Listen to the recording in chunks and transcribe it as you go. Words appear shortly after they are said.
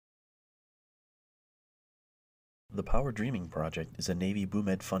The Power Dreaming Project is a Navy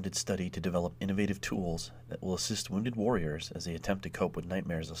BUMED-funded study to develop innovative tools that will assist wounded warriors as they attempt to cope with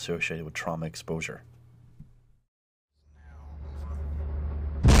nightmares associated with trauma exposure.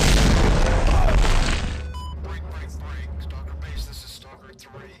 Break. Stalker base, this is Stalker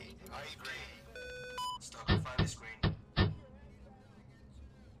 3. I agree. Stalker 5 is green.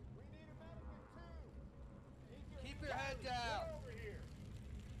 Keep your head down!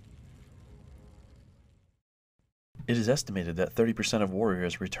 It is estimated that 30% of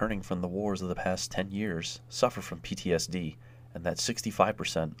warriors returning from the wars of the past 10 years suffer from PTSD, and that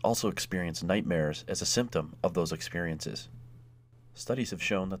 65% also experience nightmares as a symptom of those experiences. Studies have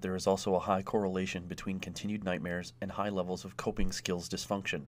shown that there is also a high correlation between continued nightmares and high levels of coping skills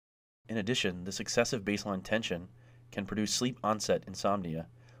dysfunction. In addition, this excessive baseline tension can produce sleep onset insomnia,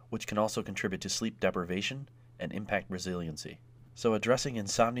 which can also contribute to sleep deprivation and impact resiliency. So addressing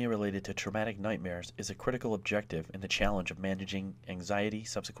insomnia related to traumatic nightmares is a critical objective in the challenge of managing anxiety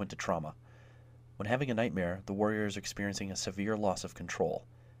subsequent to trauma. When having a nightmare, the warrior is experiencing a severe loss of control.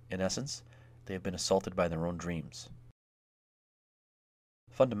 In essence, they have been assaulted by their own dreams.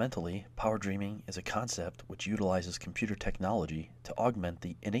 Fundamentally, power dreaming is a concept which utilizes computer technology to augment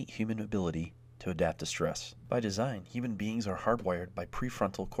the innate human ability to adapt to stress. By design, human beings are hardwired by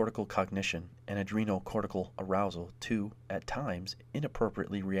prefrontal cortical cognition and adrenocortical arousal to, at times,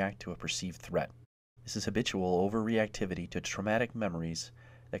 inappropriately react to a perceived threat. This is habitual overreactivity to traumatic memories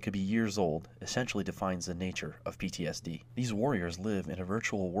that could be years old essentially defines the nature of PTSD. These warriors live in a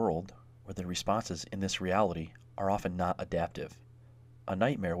virtual world where the responses in this reality are often not adaptive. A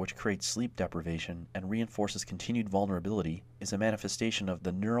nightmare which creates sleep deprivation and reinforces continued vulnerability is a manifestation of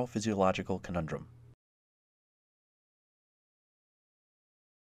the neurophysiological conundrum.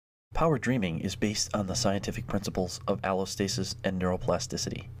 Power dreaming is based on the scientific principles of allostasis and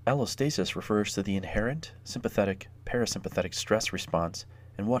neuroplasticity. Allostasis refers to the inherent sympathetic parasympathetic stress response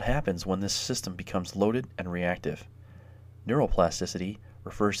and what happens when this system becomes loaded and reactive. Neuroplasticity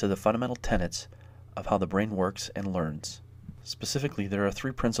refers to the fundamental tenets of how the brain works and learns. Specifically, there are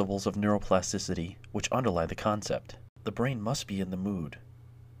three principles of neuroplasticity which underlie the concept. The brain must be in the mood.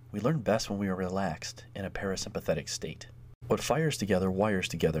 We learn best when we are relaxed in a parasympathetic state. What fires together wires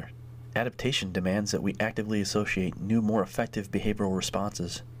together. Adaptation demands that we actively associate new, more effective behavioral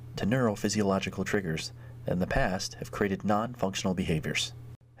responses to neurophysiological triggers that in the past have created non-functional behaviors.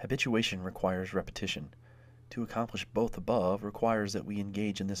 Habituation requires repetition. To accomplish both above requires that we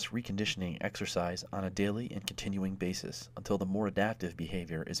engage in this reconditioning exercise on a daily and continuing basis until the more adaptive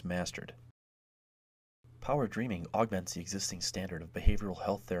behavior is mastered. Power dreaming augments the existing standard of behavioral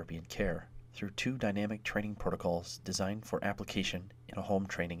health therapy and care through two dynamic training protocols designed for application in a home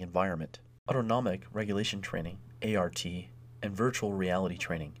training environment: autonomic regulation training, ART, and virtual reality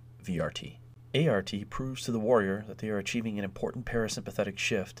training, VRT. ART proves to the warrior that they are achieving an important parasympathetic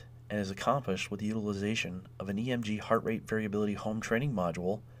shift and is accomplished with the utilization of an EMG heart rate variability home training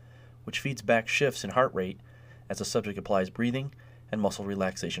module, which feeds back shifts in heart rate as the subject applies breathing and muscle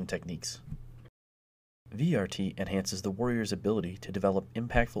relaxation techniques. VRT enhances the warrior's ability to develop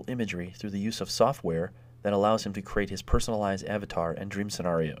impactful imagery through the use of software that allows him to create his personalized avatar and dream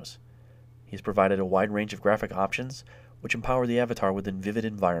scenarios. He is provided a wide range of graphic options which empower the avatar within vivid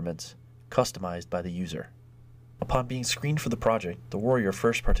environments, customized by the user. Upon being screened for the project, the warrior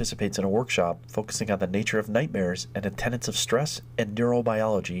first participates in a workshop focusing on the nature of nightmares and the tenets of stress and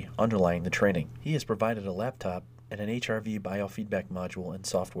neurobiology underlying the training. He is provided a laptop and an HRV biofeedback module and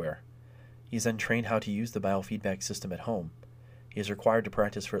software. He is then trained how to use the biofeedback system at home. He is required to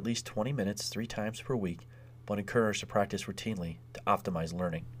practice for at least 20 minutes 3 times per week, but encouraged to practice routinely to optimize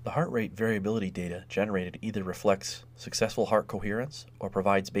learning. The heart rate variability data generated either reflects successful heart coherence or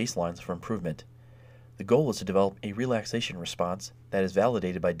provides baselines for improvement. The goal is to develop a relaxation response that is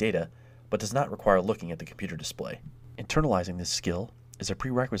validated by data, but does not require looking at the computer display. Internalizing this skill is a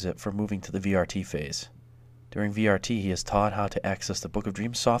prerequisite for moving to the VRT phase. During VRT, he is taught how to access the Book of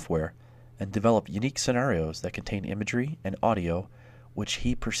Dreams software and develop unique scenarios that contain imagery and audio which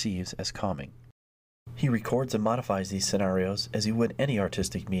he perceives as calming. He records and modifies these scenarios as he would any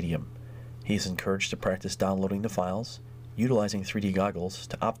artistic medium. He is encouraged to practice downloading the files, utilizing 3D goggles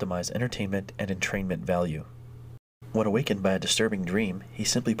to optimize entertainment and entrainment value. When awakened by a disturbing dream, he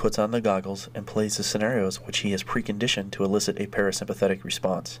simply puts on the goggles and plays the scenarios which he has preconditioned to elicit a parasympathetic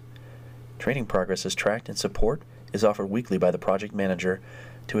response. Training progress is tracked and support is offered weekly by the project manager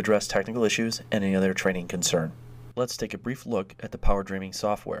to address technical issues and any other training concern. Let's take a brief look at the Power Dreaming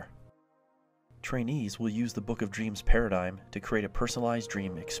software. Trainees will use the Book of Dreams paradigm to create a personalized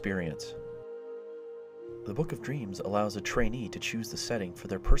dream experience. The Book of Dreams allows a trainee to choose the setting for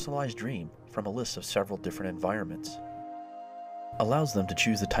their personalized dream from a list of several different environments. Allows them to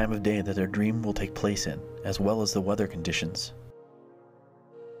choose the time of day that their dream will take place in, as well as the weather conditions.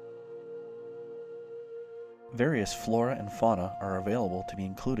 Various flora and fauna are available to be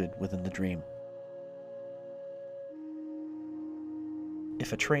included within the dream.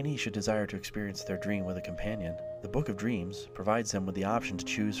 If a trainee should desire to experience their dream with a companion, the Book of Dreams provides them with the option to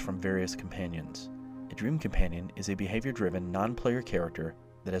choose from various companions. A dream companion is a behavior-driven, non-player character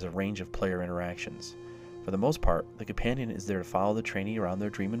that has a range of player interactions. For the most part, the companion is there to follow the trainee around their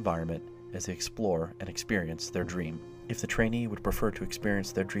dream environment as they explore and experience their dream. If the trainee would prefer to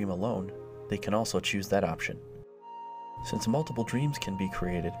experience their dream alone, they can also choose that option. Since multiple dreams can be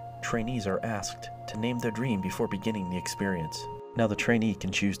created, trainees are asked to name their dream before beginning the experience. Now the trainee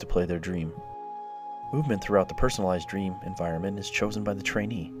can choose to play their dream. Movement throughout the personalized dream environment is chosen by the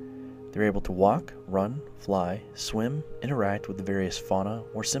trainee. They're able to walk, run, fly, swim, interact with the various fauna,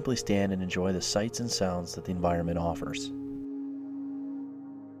 or simply stand and enjoy the sights and sounds that the environment offers.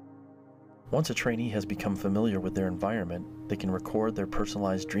 Once a trainee has become familiar with their environment, they can record their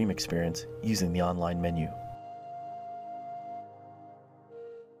personalized dream experience using the online menu.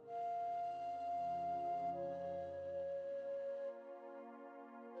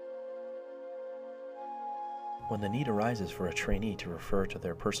 When the need arises for a trainee to refer to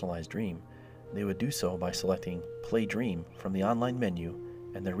their personalized dream, they would do so by selecting Play Dream from the online menu,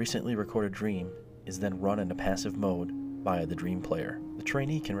 and their recently recorded dream is then run in a passive mode via the dream player. The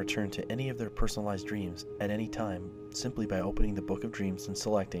trainee can return to any of their personalized dreams at any time simply by opening the Book of Dreams and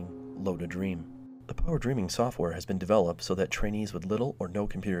selecting Load a Dream. The Power Dreaming software has been developed so that trainees with little or no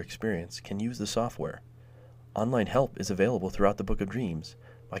computer experience can use the software. Online help is available throughout the Book of Dreams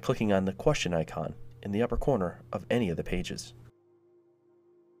by clicking on the question icon in the upper corner of any of the pages.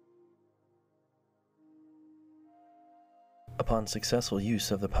 Upon successful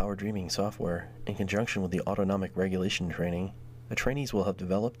use of the Power Dreaming software, in conjunction with the autonomic regulation training, the trainees will have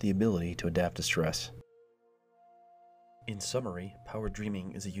developed the ability to adapt to stress. In summary, Power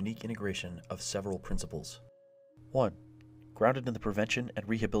Dreaming is a unique integration of several principles. 1. Grounded in the prevention and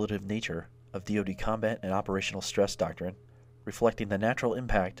rehabilitative nature of DoD combat and operational stress doctrine, reflecting the natural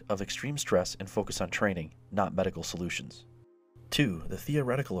impact of extreme stress and focus on training, not medical solutions. 2. The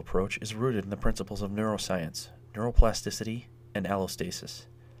theoretical approach is rooted in the principles of neuroscience, neuroplasticity, and allostasis,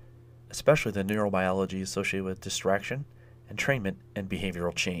 especially the neurobiology associated with distraction, entrainment, and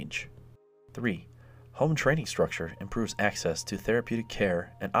behavioral change. 3. Home training structure improves access to therapeutic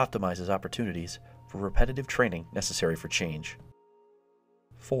care and optimizes opportunities for repetitive training necessary for change.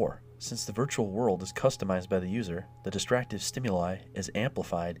 4. Since the virtual world is customized by the user, the distractive stimuli is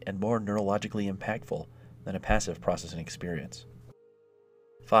amplified and more neurologically impactful than a passive processing experience.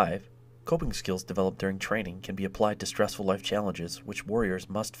 5. Coping skills developed during training can be applied to stressful life challenges which warriors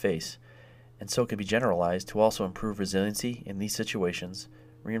must face, and so can be generalized to also improve resiliency in these situations,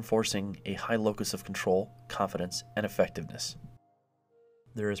 reinforcing a high locus of control, confidence, and effectiveness.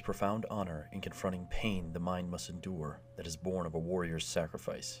 There is profound honor in confronting pain the mind must endure that is born of a warrior's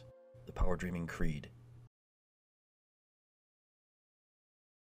sacrifice. The Power Dreaming Creed.